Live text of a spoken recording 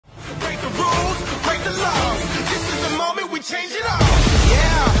change it all.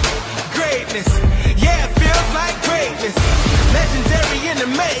 Yeah, greatness. Yeah, it feels like greatness. Legendary in the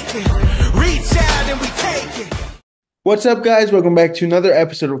making. Reach out and we take it. What's up, guys? Welcome back to another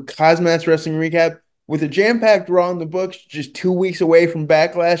episode of KozMatt's Wrestling Recap. With a jam-packed Raw in the books, just 2 weeks away from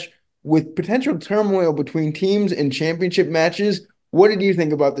Backlash, with potential turmoil between teams and championship matches, what did you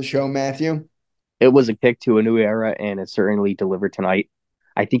think about the show, Matthew? It was a kick to a new era, and it certainly delivered tonight.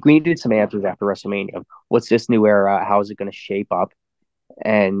 I think we needed some answers after WrestleMania. What's this new era? How is it going to shape up?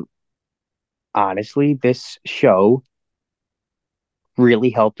 And honestly, this show really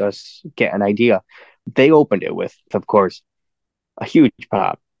helped us get an idea. They opened it with, of course, a huge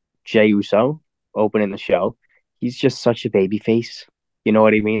pop. Jey Uso opening the show. He's just such a baby face. You know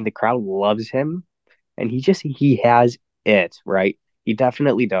what I mean? The crowd loves him, and he has it, right? He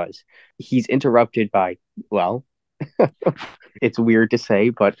definitely does. He's interrupted by, well, it's weird to say,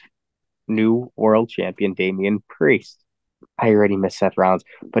 but new world champion Damien Priest. I already miss Seth Rollins,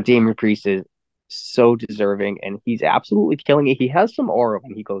 but Damien Priest is so deserving, and he's absolutely killing it. He has some aura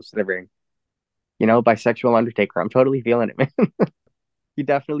when he goes to the ring. You know, bisexual Undertaker. I'm totally feeling it, man. He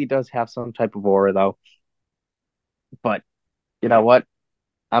definitely does have some type of aura, though. But you know what?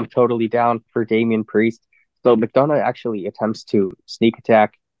 I'm totally down for Damien Priest. So McDonough actually attempts to sneak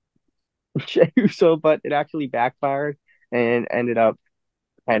attack Jey Uso, but it actually backfired and ended up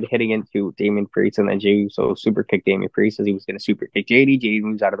kind of hitting into Damien Priest, and then Jey Uso super kicked Damien Priest as he was going to super kick JD. JD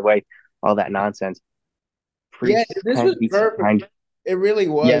moves out of the way, all that nonsense. Yeah, Priest this kind was of beats perfect. behind. It really Yeah,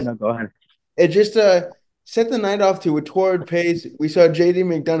 was. no, go ahead. It just set the night off to a torrid pace. We saw JD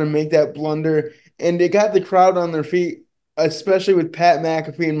McDonough make that blunder, and it got the crowd on their feet, especially with Pat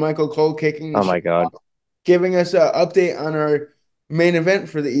McAfee and Michael Cole kicking the Oh show my God. off, giving us an update on our main event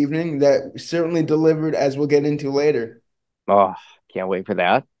for the evening that certainly delivered, as we'll get into later. Oh, can't wait for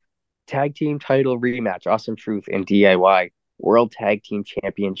that. Tag team title rematch, Awesome Truth and DIY World Tag Team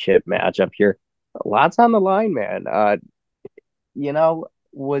Championship match up here. Lots on the line, man.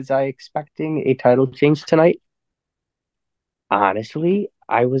 Was I expecting a title change tonight? Honestly,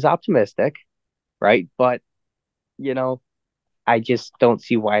 I was optimistic, right? But, you know, I just don't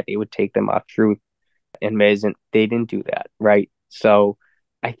see why they would take them off Truth and Miz, and they didn't do that, right? So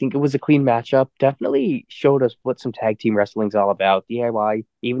I think it was a clean matchup. Definitely showed us what some tag team wrestling's all about. DIY,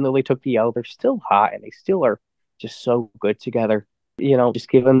 even though they took the L, they're still hot and they still are just so good together. You know, just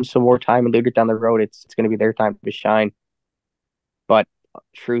give them some more time and later down the road, it's going to be their time to shine. But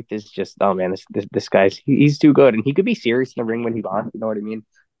Truth is just, oh man, this guy's he's too good, and he could be serious in the ring when he wants. You know what I mean?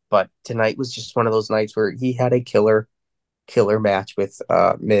 But tonight was just one of those nights where he had a killer match with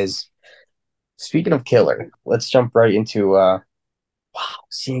Miz. Speaking of killer, let's jump right into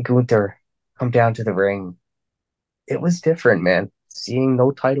seeing Gunther come down to the ring. It was different, man. Seeing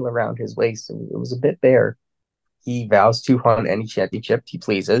no title around his waist, it was a bit bare. He vows to hunt any championship he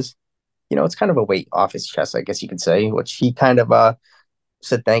pleases. You know, it's kind of a weight off his chest, I guess you could say, which he kind of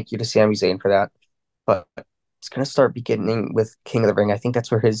said thank you to Sami Zayn for that. But it's going to start beginning with King of the Ring. I think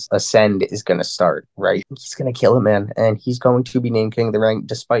that's where his ascend is going to start, right? He's going to kill a man, and he's going to be named King of the Ring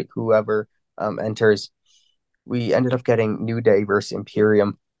despite whoever enters. We ended up getting New Day versus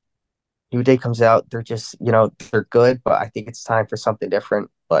Imperium. New Day comes out. They're just, they're good, but I think it's time for something different.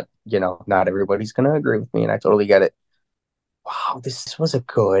 But, not everybody's going to agree with me, and I totally get it. Wow, this was a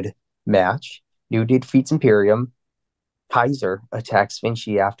good match. New Day defeats Imperium. Kaiser attacks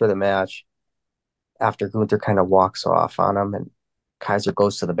Vinci after the match, after Gunther kind of walks off on him, and Kaiser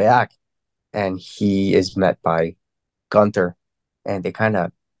goes to the back, and he is met by Gunther, and they kind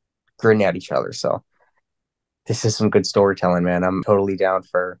of grin at each other. So this is some good storytelling, man. I'm totally down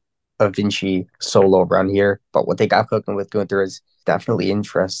for a Vinci solo run here, but what they got cooking with Gunther is definitely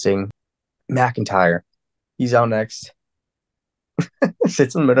interesting. McIntyre, he's out next.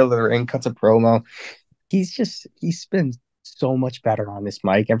 Sits in the middle of the ring, cuts a promo. He's been so much better on this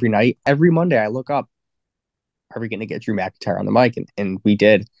mic every night. Every Monday I look up, are we going to get Drew McIntyre on the mic? And we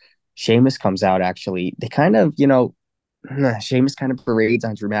did. Sheamus comes out, actually. They kind of, Sheamus kind of parades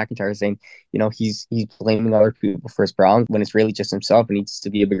on Drew McIntyre saying, he's blaming other people for his problems when it's really just himself and he needs to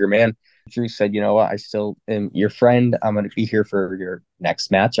be a bigger man. Drew said, you know what, I still am your friend. I'm going to be here for your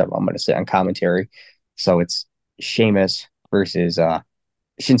next matchup. I'm going to sit on commentary. So it's Sheamus versus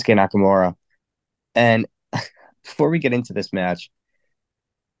Shinsuke Nakamura. And before we get into this match,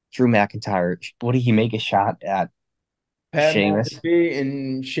 Drew McIntyre, what did he make a shot at Pat Sheamus? McAfee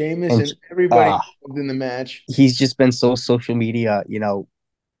and Sheamus and everybody in the match. He's just been so social media,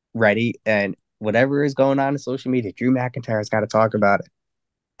 ready, and whatever is going on in social media, Drew McIntyre's got to talk about it.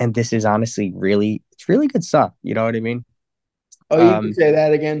 And this is honestly it's really good stuff. You know what I mean? Oh, you can say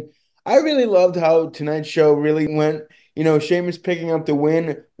that again. I really loved how tonight's show really went. Sheamus picking up the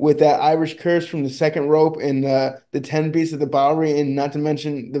win with that Irish curse from the second rope and the 10 piece of the Bowery, and not to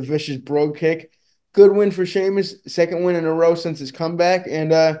mention the vicious bro kick. Good win for Sheamus, second win in a row since his comeback, and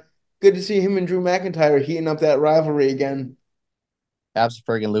good to see him and Drew McIntyre heating up that rivalry again.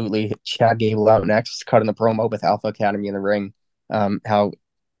 Absolutely. Chad Gable out next, cutting the promo with Alpha Academy in the ring. How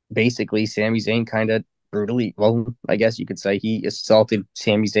basically Sami Zayn kind of brutally, well, I guess you could say, he assaulted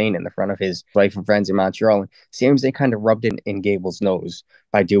Sami Zayn in the front of his wife and friends in Montreal. And Sami Zayn kind of rubbed it in Gable's nose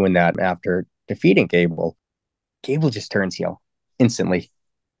by doing that after defeating Gable. Gable just turns heel instantly,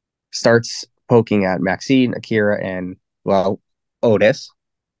 starts poking at Maxine, Akira, and, well, Otis,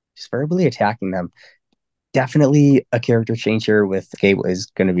 just verbally attacking them. Definitely a character change here with Gable is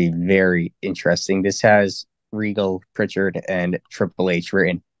going to be very interesting. This has Regal, Pritchard, and Triple H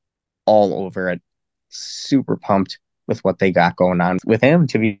written all over it. Super pumped with what they got going on with him.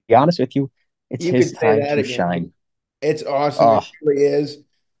 To be honest with you, it's You his could say time that to again. shine. It's awesome. Oh, It really is.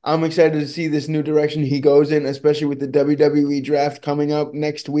 I'm excited to see this new direction he goes in, especially with the WWE draft coming up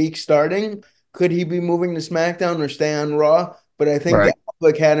next week starting. Could he be moving to SmackDown or stay on Raw? But I think the right.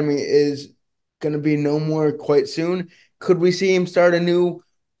 Alpha Academy is going to be no more quite soon. Could we see him start a new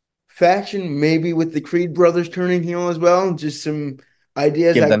faction, maybe with the Creed brothers turning heel as well? Just some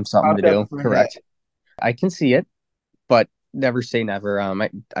ideas Give that them something to popped up do. in my head. Correct. I can see it, but never say never.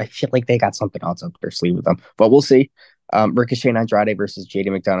 I feel like they got something else up their sleeve with them, but we'll see. Ricochet and Andrade versus JD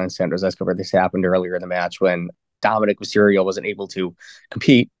McDonough and Santos Escobar. This happened earlier in the match when Dominic Mysterio wasn't able to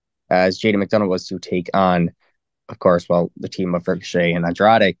compete, as JD McDonough was to take on, of course, well, the team of Ricochet and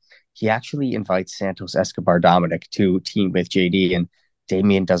Andrade. He actually invites Santos Escobar Dominic to team with JD, and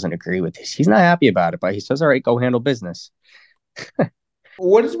Damien doesn't agree with this. He's not happy about it, but he says, all right, go handle business.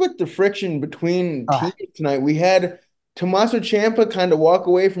 What is with the friction between Ah, teams tonight? We had Tommaso Ciampa kind of walk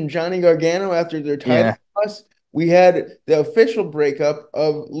away from Johnny Gargano after their title yeah, loss. We had the official breakup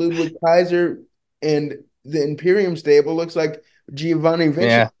of Ludwig Kaiser and the Imperium stable. Looks like Giovanni Vinci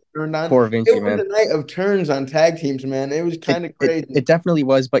yeah. turned on. Poor It Vinci, was man. a night of turns on tag teams, man. It was It, kind of it crazy. it definitely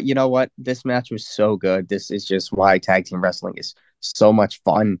was, but you know what? This match was so good. This is just why tag team wrestling is so much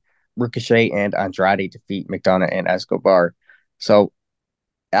fun. Ricochet and Andrade defeat McDonough and Escobar. So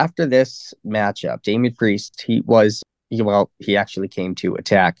after this matchup, Damien Priest, he actually came to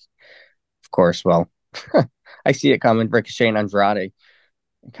attack. Of course, well, I see it coming. Ricochet and Andrade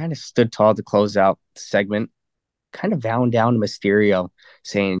kind of stood tall to close out the segment, kind of vowing down to Mysterio,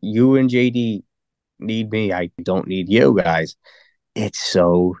 saying, "You and JD need me. I don't need you guys." It's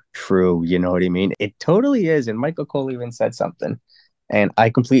so true. You know what I mean? It totally is. And Michael Cole even said something. And I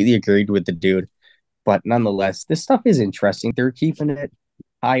completely agreed with the dude. But nonetheless, this stuff is interesting. They're keeping it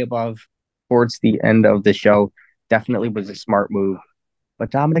high above towards the end of the show. Definitely was a smart move. But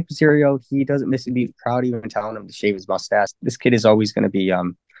Dominic Mysterio, he doesn't miss a beat. The crowd even telling him to shave his mustache. This kid is always going to be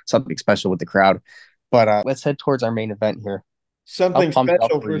something special with the crowd. But let's head towards our main event here. How Something pumped up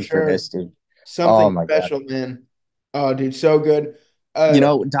special were for you for sure. this, dude? Oh Something my god! special, man. Oh, dude, so good. Dynasty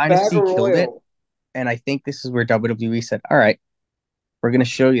Battle killed it, Royal. and I think this is where WWE said, "All right, we're going to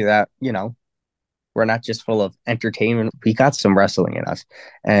show you that we're not just full of entertainment. We got some wrestling in us."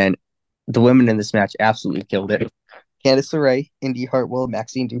 And the women in this match absolutely killed it. Candice LeRae, Indy Hartwell,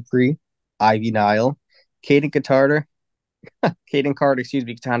 Maxine Dupree, Ivy Nile, Kaden Carter, excuse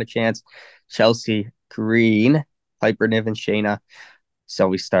me, Katana Chance, Chelsea Green, Piper Niven, Shayna,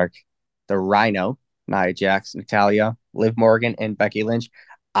 Sylvie Stark, the Rhino, Nia Jax, Natalia, Liv Morgan, and Becky Lynch.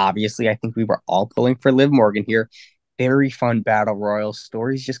 Obviously, I think we were all pulling for Liv Morgan here. Very fun battle royal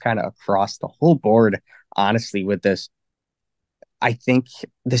stories, just kind of across the whole board. Honestly, with this, I think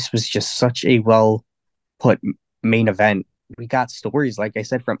this was just such a well put main event. We got stories, like I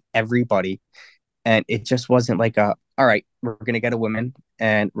said, from everybody, and it just wasn't like all right, we're gonna get a woman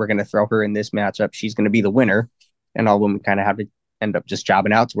and we're gonna throw her in this matchup. She's gonna be the winner, and all women kind of have to end up just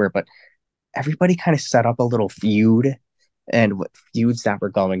jobbing out to her. But everybody kind of set up a little feud, and what feuds that were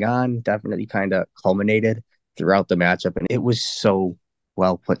going on definitely kind of culminated throughout the matchup, and it was so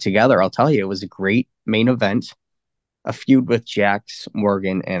well put together. I'll tell you, it was a great main event. A feud with Jax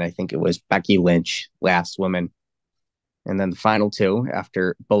Morgan and I think it was Becky Lynch, last woman. And then the final two,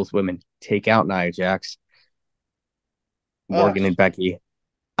 after both women take out Nia Jax, Oh, Morgan and Becky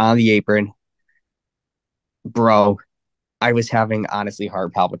on the apron. Bro, I was having honestly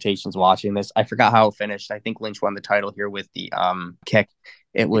heart palpitations watching this. I forgot how it finished. I think Lynch won the title here with the kick.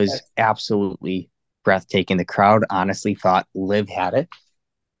 It was yes. absolutely breathtaking. The crowd honestly thought Liv had it.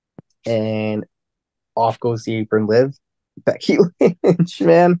 And off goes the apron Liv. Becky Lynch,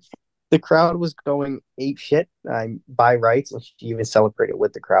 man. The crowd was going ape shit by rights, and she even celebrated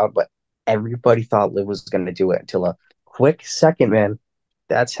with the crowd. But everybody thought Liv was going to do it until a quick second, man.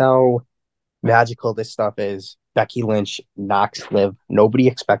 That's how magical this stuff is. Becky Lynch knocks Liv. Nobody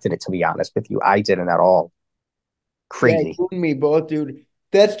expected it, to be honest with you. I didn't at all. Yeah, Crazy. you and me both, dude.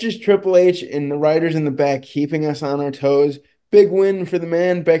 That's just Triple H and the writers in the back keeping us on our toes. Big win for the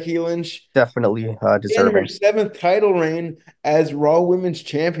man, Becky Lynch. Definitely In her deserving. seventh title reign as Raw Women's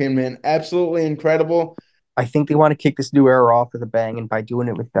Champion, man. Absolutely incredible. I think they want to kick this new era off with a bang, and by doing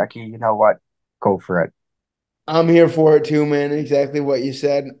it with Becky, you know what? Go for it. I'm here for it too, man. Exactly what you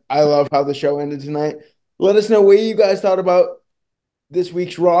said. I love how the show ended tonight. Let us know what you guys thought about this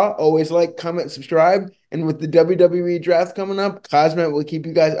week's Raw. Always like, comment, subscribe. And with the WWE draft coming up, KozMatt will keep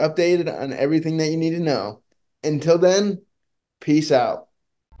you guys updated on everything that you need to know. Until then, peace out.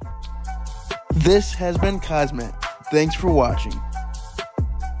 This has been KozMatt. Thanks for watching.